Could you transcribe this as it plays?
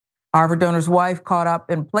Harvard donor's wife caught up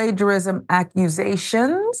in plagiarism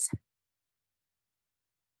accusations.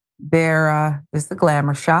 There is the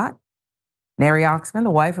glamour shot. Neri Oxman,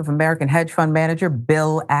 the wife of American hedge fund manager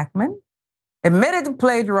Bill Ackman, admitted to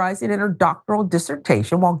plagiarizing in her doctoral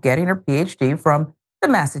dissertation while getting her Ph.D. from the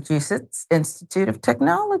Massachusetts Institute of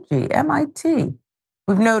Technology, MIT.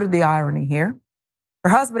 We've noted the irony here.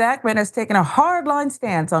 Her husband Ackman has taken a hardline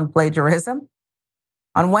stance on plagiarism.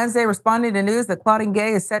 On Wednesday, responding to news that Claudine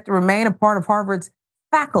Gay is set to remain a part of Harvard's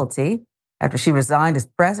faculty after she resigned as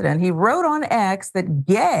president, he wrote on X that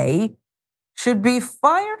Gay should be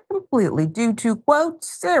fired completely due to, quote,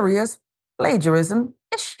 serious plagiarism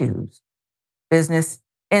issues. Business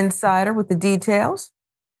Insider with the details.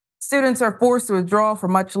 Students are forced to withdraw for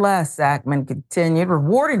much less, Ackman continued,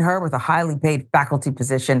 rewarding her with a highly paid faculty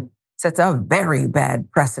position sets a very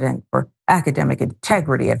bad precedent for academic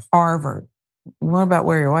integrity at Harvard. What about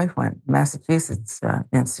where your wife went? Massachusetts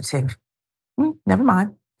Institute. Never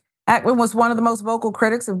mind. Ackman was one of the most vocal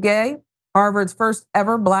critics of Gay, Harvard's first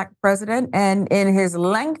ever Black president, and in his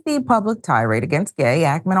lengthy public tirade against Gay,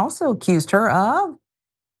 Ackman also accused her of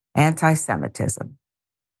antisemitism.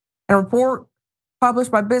 In a report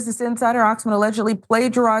published by Business Insider, Oxman allegedly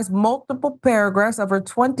plagiarized multiple paragraphs of her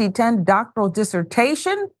 2010 doctoral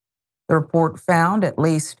dissertation. The report found at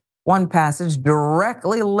least one passage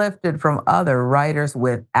directly lifted from other writers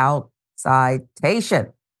without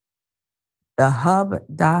citation. The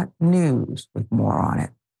Hub.News with more on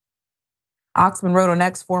it. Oxman wrote on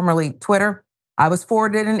X, formerly Twitter, I was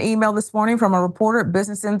forwarded an email this morning from a reporter at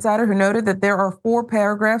Business Insider who noted that there are 4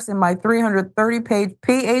 paragraphs in my 330-page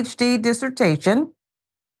Ph.D. dissertation,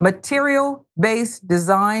 material-based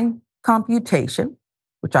design computation,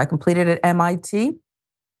 which I completed at MIT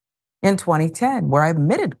in 2010, where I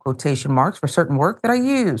omitted quotation marks for certain work that I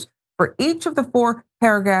use. For each of the 4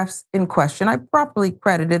 paragraphs in question, I properly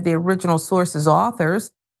credited the original source's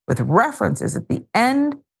authors with references at the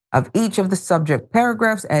end of each of the subject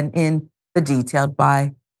paragraphs and in the detailed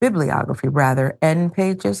by bibliography, end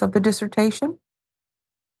pages of the dissertation.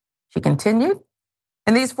 She continued,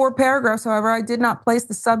 in these 4 paragraphs, however, I did not place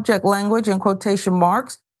the subject language in quotation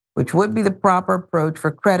marks, which would be the proper approach for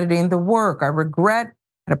crediting the work. I regret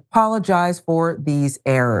and apologize for these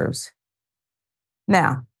errors.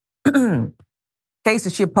 Now,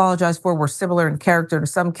 cases she apologized for were similar in character to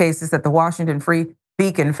some cases that the Washington Free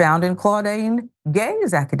Beacon found in Claudine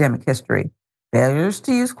Gay's academic history. Failures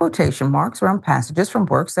to use quotation marks around passages from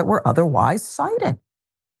works that were otherwise cited.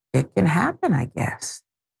 It can happen, I guess.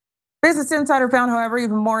 Business Insider found, however,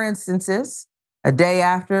 even more instances a day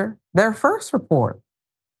after their first report.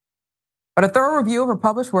 But a thorough review of her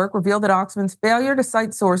published work revealed that Oxman's failure to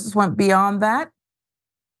cite sources went beyond that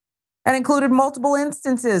and included multiple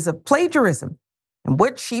instances of plagiarism in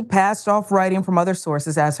which she passed off writing from other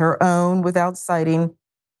sources as her own without citing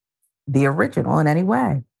the original in any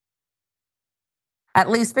way. At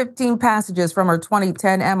least 15 passages from her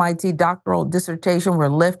 2010 MIT doctoral dissertation were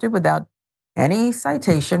lifted without any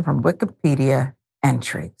citation from Wikipedia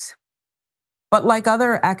entries. But like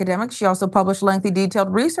other academics, she also published lengthy,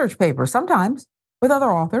 detailed research papers, sometimes with other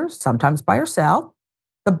authors, sometimes by herself.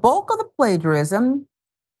 The bulk of the plagiarism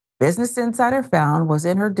Business Insider found was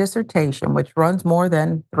in her dissertation, which runs more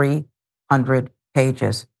than 300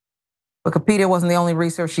 pages. Wikipedia wasn't the only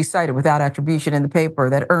research she cited without attribution in the paper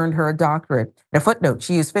that earned her a doctorate. In a footnote,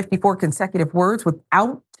 she used 54 consecutive words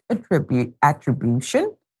without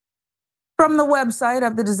attribution from the website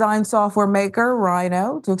of the design software maker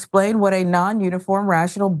Rhino to explain what a non-uniform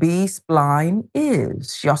rational B-spline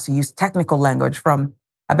is. She also used technical language from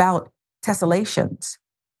about tessellations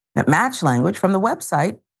that matched language from the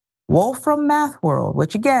website Wolfram Math World,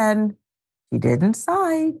 which again, she didn't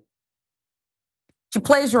cite. She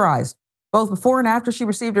plagiarized both before and after she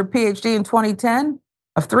received her PhD in 2010.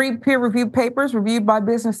 Of 3 peer-reviewed papers reviewed by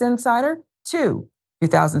Business Insider, 2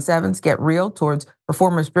 2007's Get Real Towards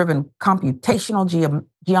Performance-Driven Computational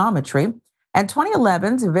Geometry, and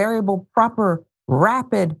 2011's Variable Proper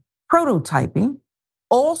Rapid Prototyping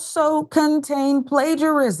also contain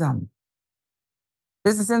plagiarism.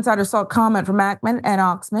 Business Insider sought comment from Ackman and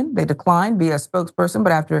Oxman. They declined via a spokesperson,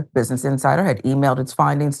 but after Business Insider had emailed its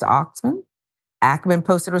findings to Oxman, Ackman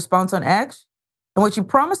posted a response on X in which he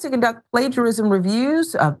promised to conduct plagiarism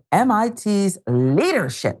reviews of MIT's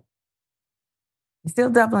leadership. You're still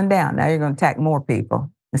doubling down. Now you're going to attack more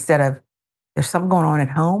people instead of there's something going on at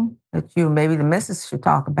home that you and maybe the missus should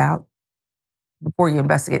talk about before you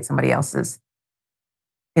investigate somebody else's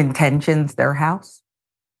intentions, their house.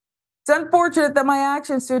 It's unfortunate that my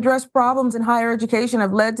actions to address problems in higher education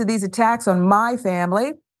have led to these attacks on my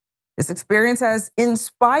family. This experience has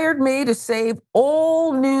inspired me to save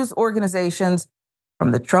all news organizations from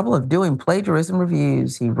the trouble of doing plagiarism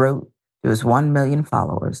reviews, he wrote to his 1 million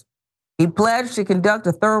followers. He pledged to conduct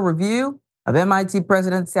a thorough review of MIT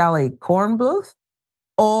President Sally Kornbluth,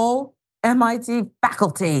 all MIT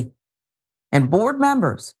faculty and board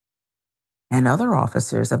members, and other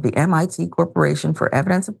officers of the MIT Corporation for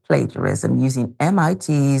evidence of plagiarism using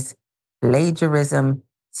MIT's plagiarism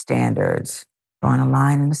standards. Drawing a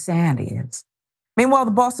line in the sand, he is. Meanwhile, the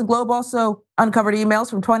Boston Globe also uncovered emails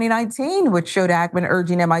from 2019, which showed Ackman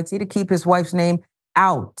urging MIT to keep his wife's name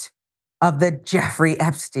out of the Jeffrey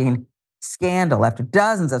Epstein scandal after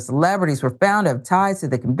dozens of celebrities were found to have ties to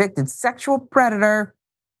the convicted sexual predator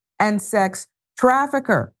and sex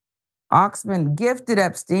trafficker. Oxman gifted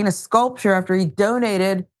Epstein a sculpture after he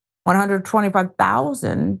donated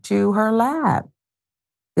 $125,000 to her lab.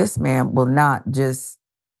 This man will not just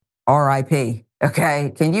RIP,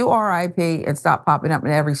 okay? Can you RIP and stop popping up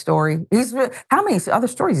in every story? How many other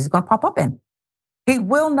stories is he going to pop up in? He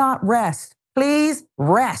will not rest. Please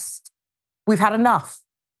rest. We've had enough,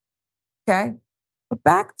 okay? But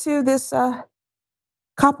back to this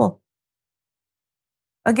couple.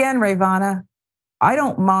 Again, Rayyvana, I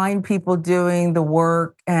don't mind people doing the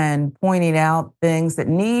work and pointing out things that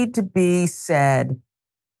need to be said,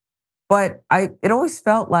 but it always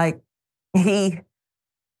felt like he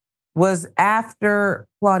was after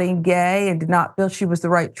Claudine Gay and did not feel she was the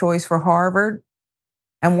right choice for Harvard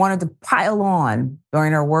and wanted to pile on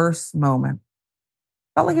during her worst moment.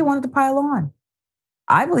 Felt like he wanted to pile on.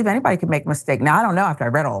 I believe anybody can make a mistake. Now, I don't know after I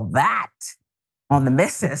read all that on the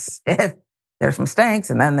missus, if there's mistakes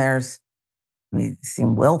and then you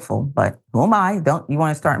seem willful, but who am I? Don't you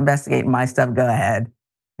want to start investigating my stuff? Go ahead.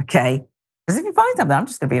 Okay. Because if you find something, I'm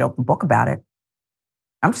just going to be an open book about it.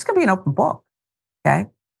 I'm just going to be an open book. Okay.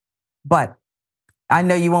 But I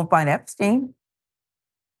know you won't find Epstein.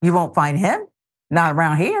 You won't find him. Not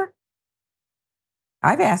around here.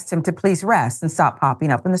 I've asked him to please rest and stop popping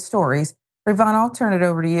up in the stories. Rayyvana, I'll turn it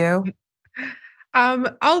over to you.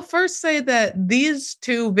 I'll first say that these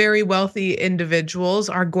two very wealthy individuals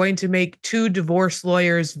are going to make two divorce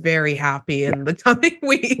lawyers very happy in the coming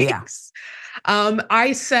weeks.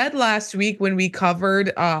 I said last week when we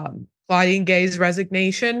covered Claudine Gay's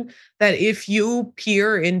resignation that if you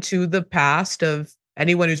peer into the past of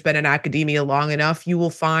anyone who's been in academia long enough, you will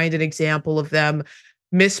find an example of them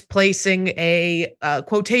misplacing a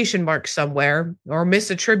quotation mark somewhere or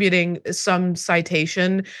misattributing some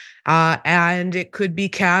citation, and it could be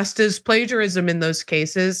cast as plagiarism in those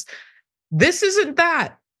cases. This isn't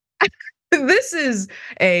that. This is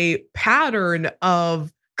a pattern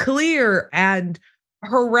of clear and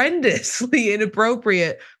horrendously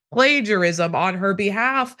inappropriate plagiarism on her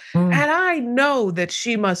behalf. And I know that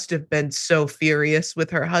she must have been so furious with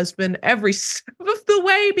her husband every step of the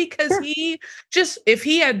way because if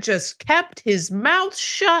he had just kept his mouth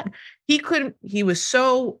shut, he was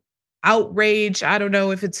so outraged. I don't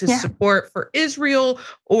know if it's his support for Israel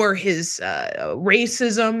or his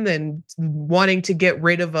racism and wanting to get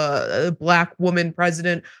rid of a black woman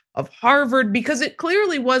president of Harvard, because it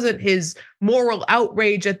clearly wasn't his moral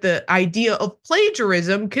outrage at the idea of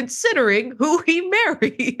plagiarism, considering who he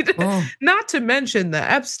married. Not to mention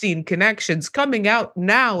the Epstein connections coming out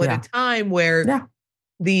now at a time where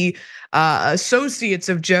the associates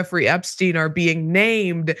of Jeffrey Epstein are being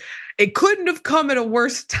named. It couldn't have come at a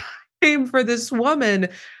worse time for this woman.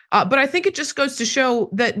 But I think it just goes to show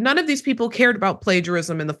that none of these people cared about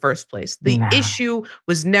plagiarism in the first place. The issue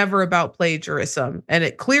was never about plagiarism. And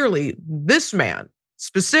it clearly, this man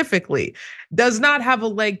specifically does not have a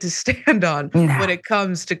leg to stand on when it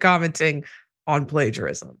comes to commenting on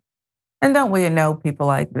plagiarism. And don't we know people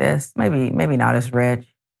like this? Maybe not as rich.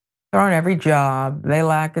 They're on every job. They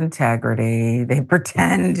lack integrity. They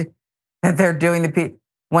pretend that they're doing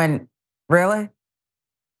when really?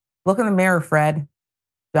 Look in the mirror, Fred,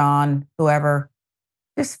 John, whoever.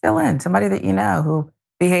 Just fill in somebody that you know who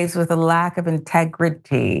behaves with a lack of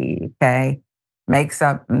integrity, okay? Makes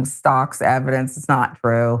up and stalks evidence. It's not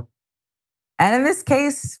true. And in this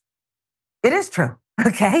case, it is true,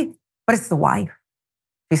 okay? But it's the wife.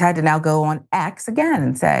 She's had to now go on X again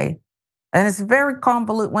and say, and it's very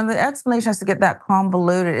convoluted. When the explanation has to get that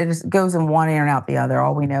convoluted, it goes in one ear and out the other.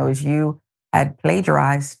 All we know is you had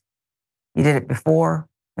plagiarized. You did it before,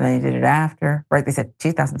 and then you did it after, right? They said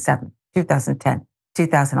 2007, 2010,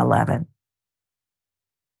 2011.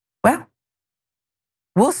 Well,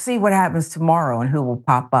 we'll see what happens tomorrow and who will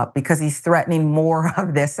pop up because he's threatening more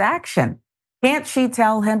of this action. Can't she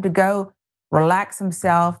tell him to go relax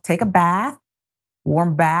himself, take a bath?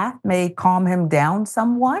 Warm bath may calm him down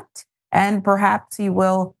somewhat, and perhaps he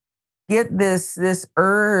will get this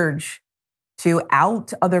urge to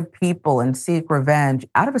out other people and seek revenge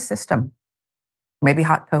out of a system. Maybe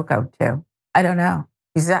hot cocoa too. I don't know.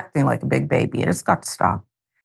 He's acting like a big baby, and it's got to stop.